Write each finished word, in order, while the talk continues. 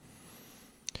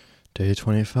Day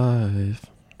 25.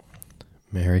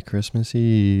 Merry Christmas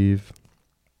Eve.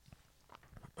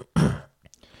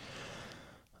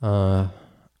 I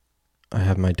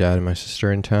have my dad and my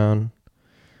sister in town,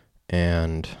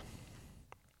 and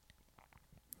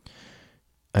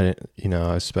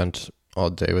I spent all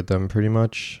day with them pretty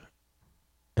much.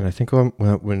 And I think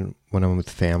when I'm with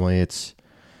family,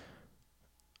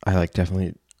 I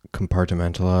definitely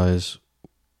compartmentalize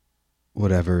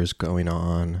whatever is going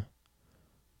on.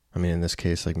 I mean, in this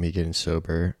case, me getting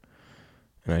sober,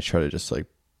 and I try to just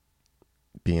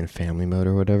be in family mode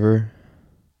or whatever.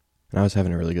 And I was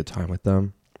having a really good time with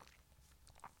them.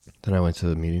 Then I went to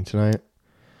the meeting tonight,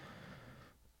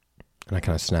 and I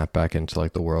kind of snapped back into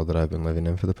the world that I've been living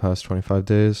in for the past 25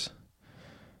 days.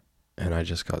 And I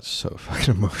just got so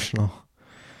fucking emotional.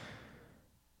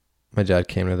 My dad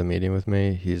came to the meeting with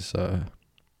me. He's also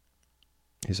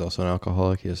an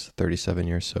alcoholic. He is 37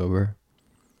 years sober.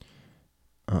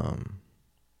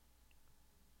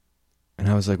 And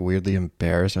I was weirdly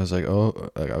embarrassed. I was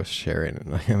I was sharing,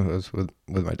 and I was with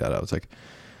my dad. I was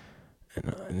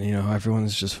and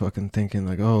everyone's just fucking thinking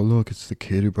oh, look, it's the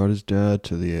kid who brought his dad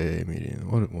to the AA meeting.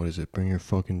 What is it? Bring your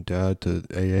fucking dad to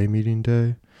AA meeting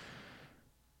day?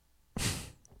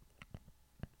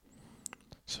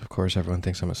 So of course everyone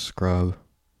thinks I'm a scrub.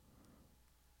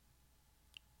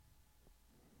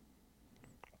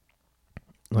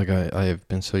 I have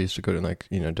been so used to go to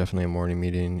definitely a morning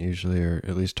meeting usually, or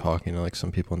at least talking to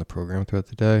some people in the program throughout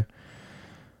the day.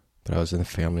 But I was in the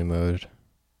family mode,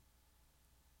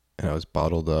 and I was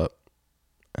bottled up,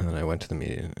 and then I went to the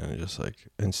meeting, and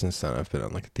and since then I've been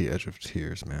on the edge of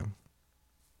tears, man.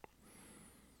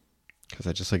 Because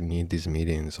I just need these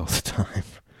meetings all the time.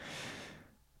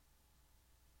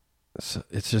 So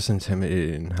it's just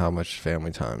intimidating how much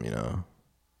family time,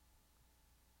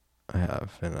 I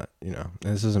have. And,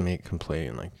 this isn't me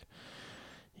complaining,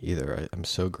 either. I'm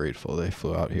so grateful they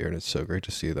flew out here, and it's so great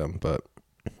to see them. But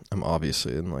I'm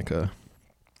obviously in, a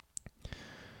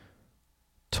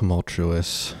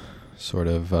tumultuous sort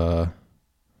of, I'm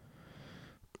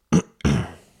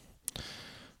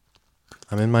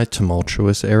in my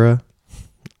tumultuous era.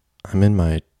 I'm in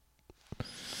my,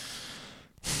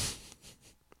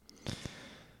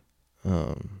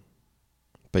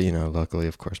 but luckily,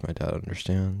 of course, my dad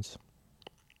understands.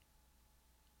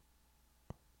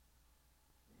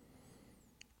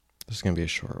 This is gonna be a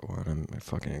short one. I'm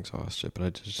fucking exhausted, but I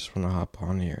just want to hop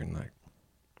on here and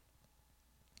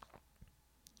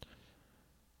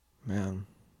man,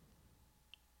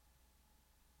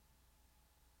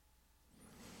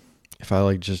 if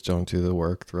I just don't do the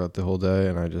work throughout the whole day,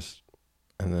 and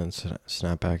then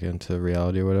snap back into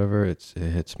reality or whatever, it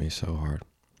hits me so hard.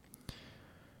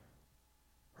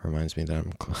 Reminds me that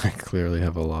I clearly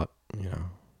have a lot,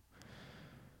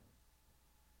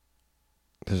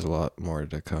 there's a lot more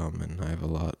to come, and I have a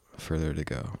lot further to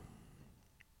go.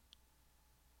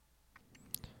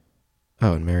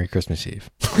 Oh, and Merry Christmas Eve.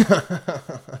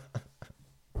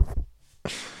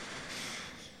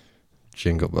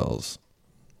 Jingle bells.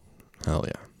 Hell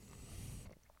yeah.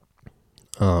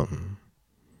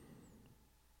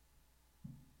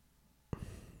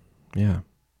 Yeah.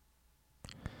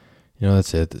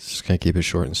 That's it. Just gonna keep it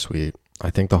short and sweet.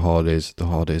 I think the holidays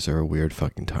are a weird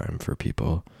fucking time for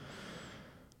people,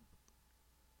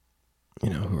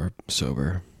 who are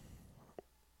sober.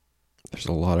 There's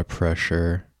a lot of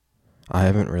pressure. I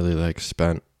haven't really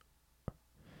spent,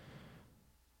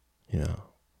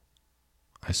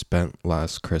 I spent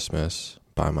last Christmas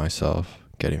by myself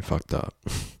getting fucked up.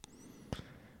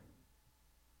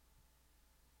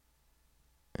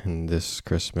 And this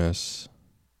Christmas,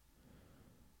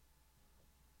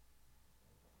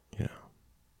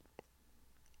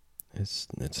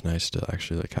 it's nice to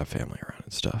actually have family around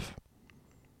and stuff.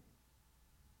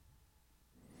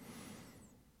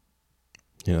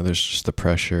 There's just the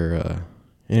pressure.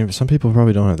 Some people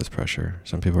probably don't have this pressure.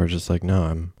 Some people are just no,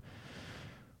 I'm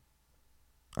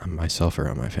myself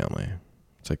around my family.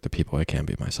 It's the people I can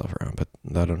be myself around, but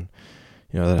that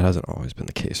hasn't always been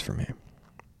the case for me.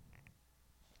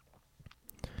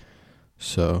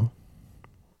 So,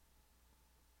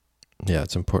 yeah,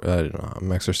 it's important. I don't know.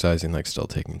 I'm exercising, still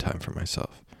taking time for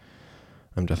myself.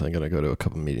 I'm definitely going to go to a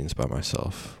couple meetings by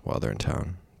myself while they're in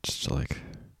town, just to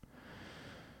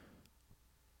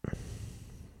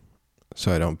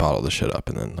so I don't bottle the shit up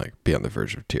and then be on the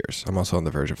verge of tears. I'm also on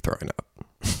the verge of throwing up.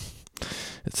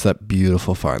 It's that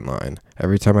beautiful fine line.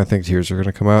 Every time I think tears are going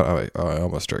to come out, I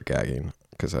almost start gagging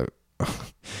because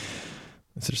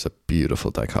it's just a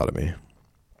beautiful dichotomy.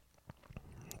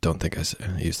 Don't think I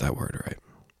used that word right.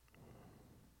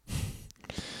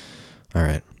 All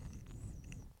right.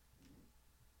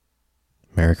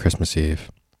 Merry Merry Christmas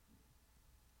Eve.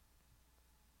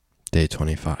 Day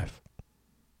 25.